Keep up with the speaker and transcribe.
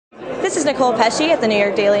This is Nicole Pesci at the New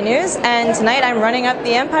York Daily News, and tonight I'm running up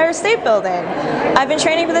the Empire State Building. I've been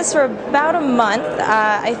training for this for about a month.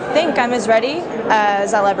 I think I'm as ready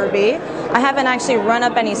as I'll ever be. I haven't actually run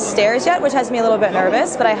up any stairs yet, which has me a little bit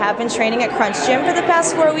nervous, but I have been training at Crunch Gym for the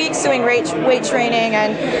past 4 weeks, doing weight training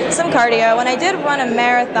and some cardio, and I did run a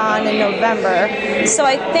marathon in November. So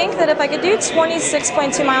I think that if I could do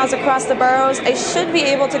 26.2 miles across the boroughs, I should be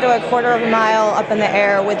able to go a quarter of a mile up in the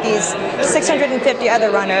air with these 650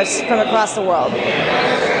 other runners from across the world.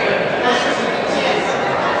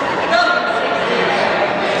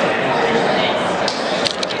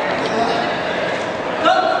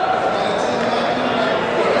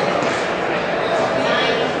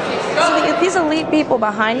 These elite people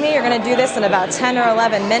behind me are going to do this in about 10 or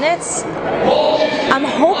 11 minutes. I'm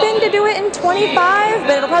hoping to do it in 25,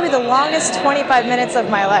 but it'll probably be the longest 25 minutes of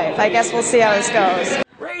my life. I guess we'll see how this goes.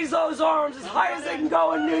 Raise those arms as high as they can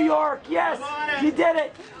go in New York. Yes, you did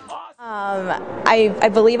it. I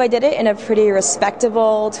believe I did it in a pretty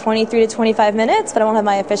respectable 23 to 25 minutes, but I won't have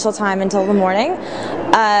my official time until the morning.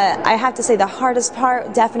 I have to say the hardest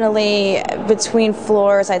part, definitely between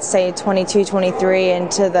floors, I'd say 22, 23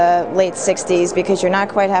 into the late 60s, because you're not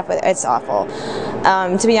quite halfway. It's awful.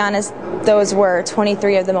 To be honest, those were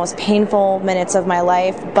 23 of the most painful minutes of my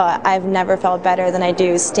life, but I've never felt better than I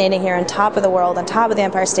do standing here on top of the world, on top of the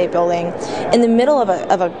Empire State Building, in the middle of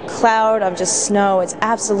a cloud of just snow. It's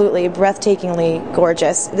absolutely breathtakingly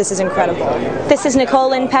gorgeous. This is incredible. This is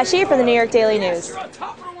Nicole Pesci from the New York Daily News.